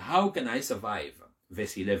away. How can I survive?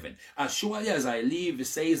 Verse 11, as surely as I live,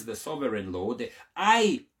 says the sovereign Lord,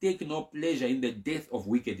 I take no pleasure in the death of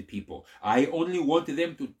wicked people. I only want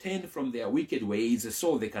them to turn from their wicked ways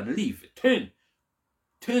so they can live. Turn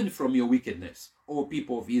from your wickedness, O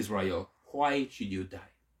people of Israel. Why should you die?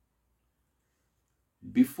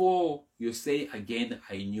 Before you say again,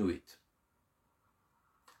 I knew it,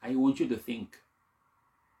 I want you to think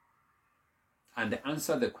and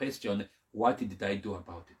answer the question, what did I do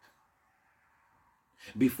about it?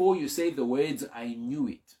 Before you say the words, I knew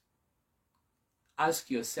it, ask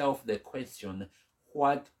yourself the question,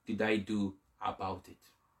 what did I do about it?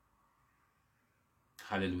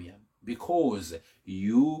 Hallelujah. Because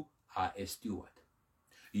you are a steward.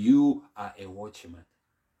 You are a watchman.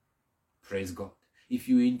 Praise God. If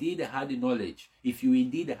you indeed had knowledge, if you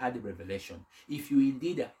indeed had revelation, if you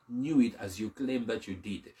indeed knew it as you claim that you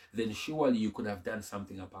did, then surely you could have done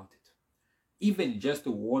something about it. Even just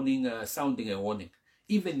sounding a warning.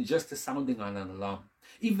 Even just sounding an alarm,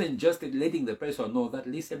 even just letting the person know that,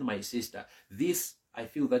 listen, my sister, this, I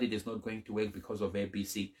feel that it is not going to work because of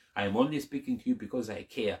ABC. I am only speaking to you because I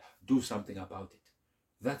care. Do something about it.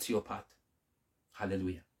 That's your part.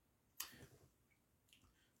 Hallelujah.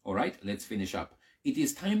 All right, let's finish up. It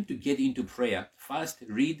is time to get into prayer. First,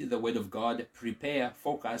 read the word of God, prepare,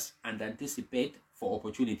 focus, and anticipate for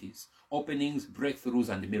opportunities, openings, breakthroughs,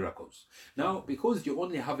 and miracles. Now, because you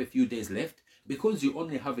only have a few days left, because you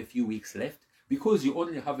only have a few weeks left, because you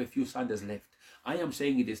only have a few Sundays left, I am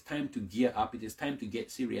saying it is time to gear up. It is time to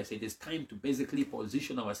get serious. It is time to basically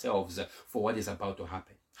position ourselves for what is about to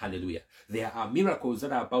happen. Hallelujah. There are miracles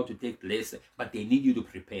that are about to take place, but they need you to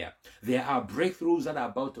prepare. There are breakthroughs that are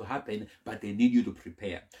about to happen, but they need you to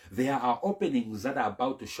prepare. There are openings that are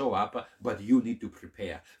about to show up, but you need to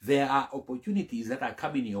prepare. There are opportunities that are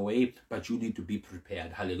coming your way, but you need to be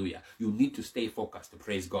prepared. Hallelujah. You need to stay focused.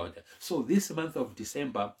 Praise God. So this month of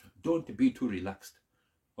December, don't be too relaxed.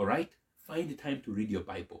 All right? Find time to read your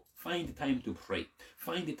Bible. Find time to pray.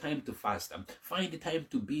 Find time to fast. Find time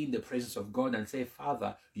to be in the presence of God and say,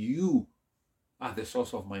 Father, you are the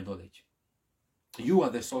source of my knowledge. You are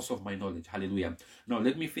the source of my knowledge. Hallelujah. Now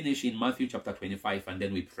let me finish in Matthew chapter 25 and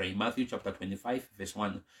then we pray. Matthew chapter 25 verse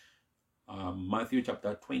 1. Matthew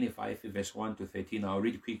chapter 25 verse 1 to 13. I'll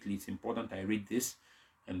read quickly. It's important I read this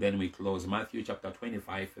and then we close. Matthew chapter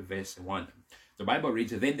 25 verse 1. The Bible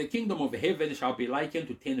reads, then the kingdom of heaven shall be likened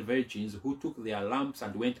to 10 virgins who took their lamps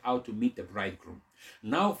and went out to meet the bridegroom.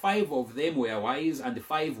 Now 5 of them were wise and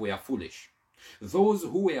 5 were foolish. Those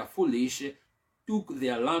who were foolish took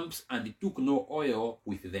their lamps and took no oil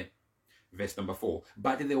with them. Verse number 4.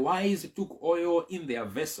 But the wise took oil in their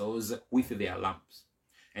vessels with their lamps.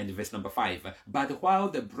 And verse number 5. But while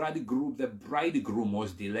the bridegroom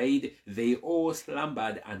was delayed, they all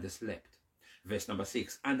slumbered and slept. Verse number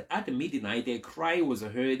 6. And at midnight a cry was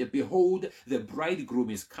heard, behold, the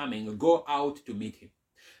bridegroom is coming, go out to meet him.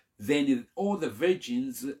 Then all the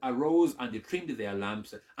virgins arose and trimmed their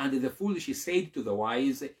lamps, and the foolish said to the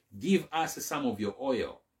wise, give us some of your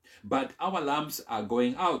oil, but our lamps are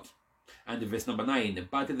going out. And verse number 9.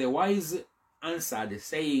 But the wise answered,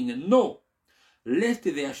 saying, no, lest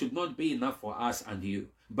there should not be enough for us and you,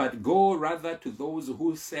 but go rather to those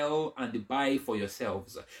who sell and buy for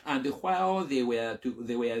yourselves. And while they were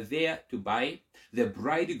there to buy, the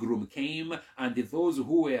bridegroom came, and those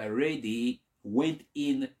who were ready went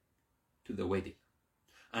in to the wedding,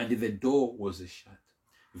 and the door was shut.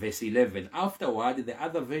 Verse 11. Afterward, the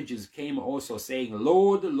other virgins came also, saying,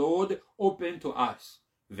 Lord, Lord, open to us.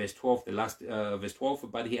 Verse 12, verse 12.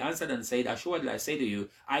 But he answered and said, assuredly I say to you,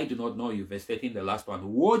 I do not know you. Verse 13, the last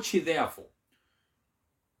one. Watch therefore.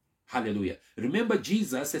 Hallelujah. Remember,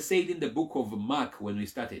 Jesus said in the book of Mark when we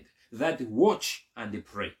started that watch and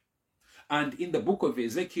pray. And in the book of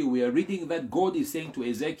Ezekiel, we are reading that God is saying to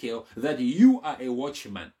Ezekiel that you are a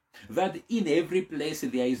watchman, that in every place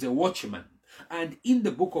there is a watchman. And in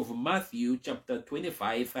the book of Matthew chapter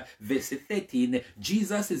 25 verse 13,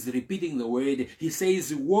 Jesus is repeating the word. He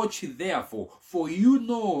says, watch therefore, for you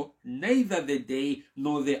know neither the day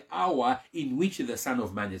nor the hour in which the Son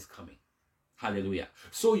of Man is coming. Hallelujah.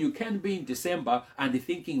 So you can be in December and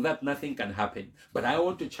thinking that nothing can happen. But I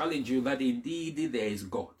want to challenge you that indeed there is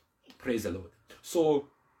God. Praise the Lord. So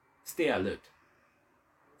stay alert.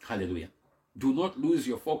 Hallelujah. Do not lose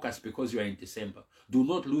your focus because you are in December. Do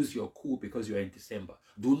not lose your cool because you are in December.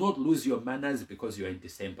 Do not lose your manners because you are in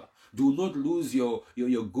December. Do not lose your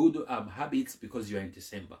good habits because you are in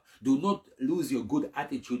December. Do not lose your good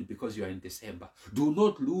attitude because you are in December. Do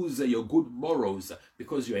not lose your good morals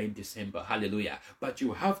because you are in December. Hallelujah. But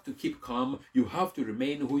you have to keep calm. You have to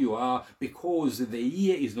remain who you are because the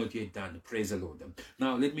year is not yet done. Praise the Lord.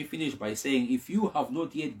 Now, let me finish by saying, if you have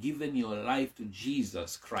not yet given your life to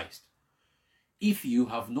Jesus Christ, if you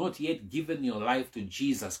have not yet given your life to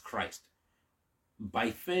Jesus Christ, by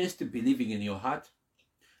first believing in your heart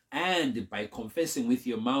and by confessing with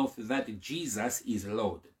your mouth that Jesus is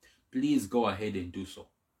Lord, please go ahead and do so.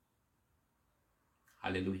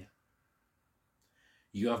 Hallelujah.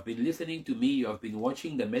 You have been listening to me. You have been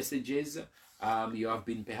watching the messages. You have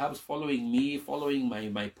been perhaps following me, following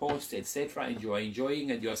my posts, etc. And you are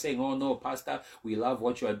enjoying and you are saying, oh no, Pastor, we love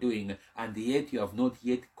what you are doing. And yet you have not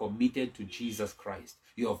yet committed to Jesus Christ.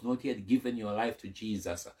 You have not yet given your life to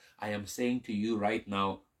Jesus. I am saying to you right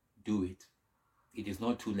now, do it. It is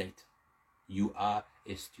not too late. You are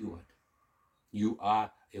a steward. You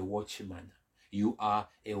are a watchman. You are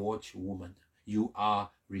a watchwoman. You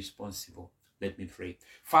are responsible. Let me pray.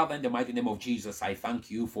 Father, in the mighty name of Jesus, I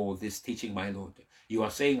thank you for this teaching, my Lord. You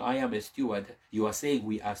are saying, I am a steward. You are saying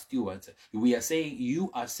we are stewards.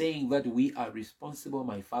 You are saying that we are responsible,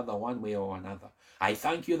 my Father, one way or another. I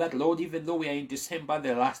thank you that, Lord, even though we are in December,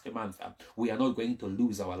 the last month, we are not going to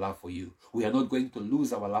lose our love for you. We are not going to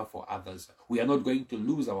lose our love for others. We are not going to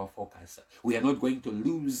lose our focus. We are not going to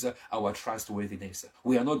lose our trustworthiness.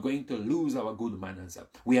 We are not going to lose our good manners.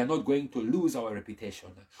 We are not going to lose our reputation.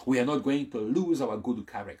 We are not going to lose our good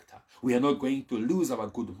character. We are not going to lose our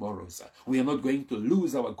good morals. We are not going to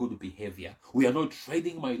lose our good behavior. We are not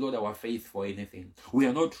trading, my Lord, our faith for anything. We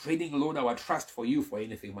are not trading, Lord, our trust for you for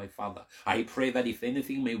anything, my Father. I pray that if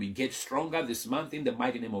anything, may we get stronger this month in the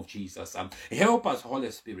mighty name of Jesus. Help us,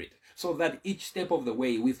 Holy Spirit, so that each step of the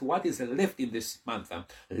way, with what is left in this month,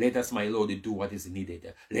 let us, my Lord, do what is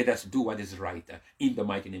needed. Let us do what is right in the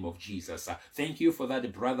mighty name of Jesus. Thank you for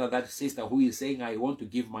that brother, that sister who is saying, I want to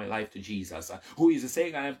give my life to Jesus, who is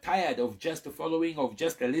saying, I am tired of just following, of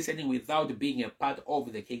just listening without being a part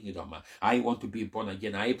of the kingdom. I want to be born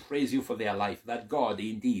again. I praise you for their life, that God,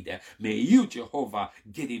 indeed, may you, Jehovah,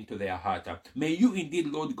 get into their heart. May you indeed,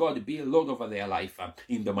 Lord God, be Lord over their life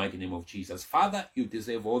in the mighty name of Jesus. Father, you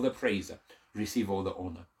deserve all the praise. Receive all the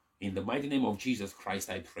honor. In the mighty name of Jesus Christ,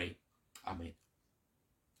 I pray. Amen.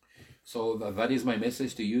 So that is my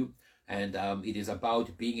message to you. And it is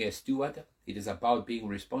about being a steward. It is about being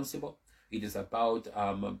responsible. It is about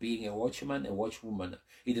being a watchman, a watchwoman.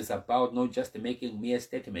 It is about not just making mere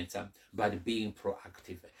statements, but being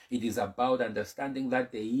proactive. It is about understanding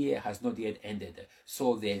that the year has not yet ended.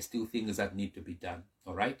 So there are still things that need to be done.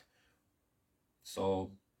 All right?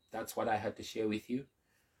 So that's what I had to share with you.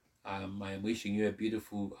 I'm wishing you a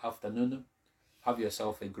beautiful afternoon. Have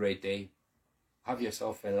yourself a great day. Have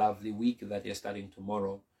yourself a lovely week that you're starting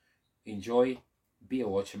tomorrow. Enjoy. Be a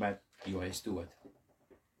watchman. You are a steward.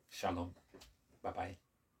 Shalom. Bye-bye.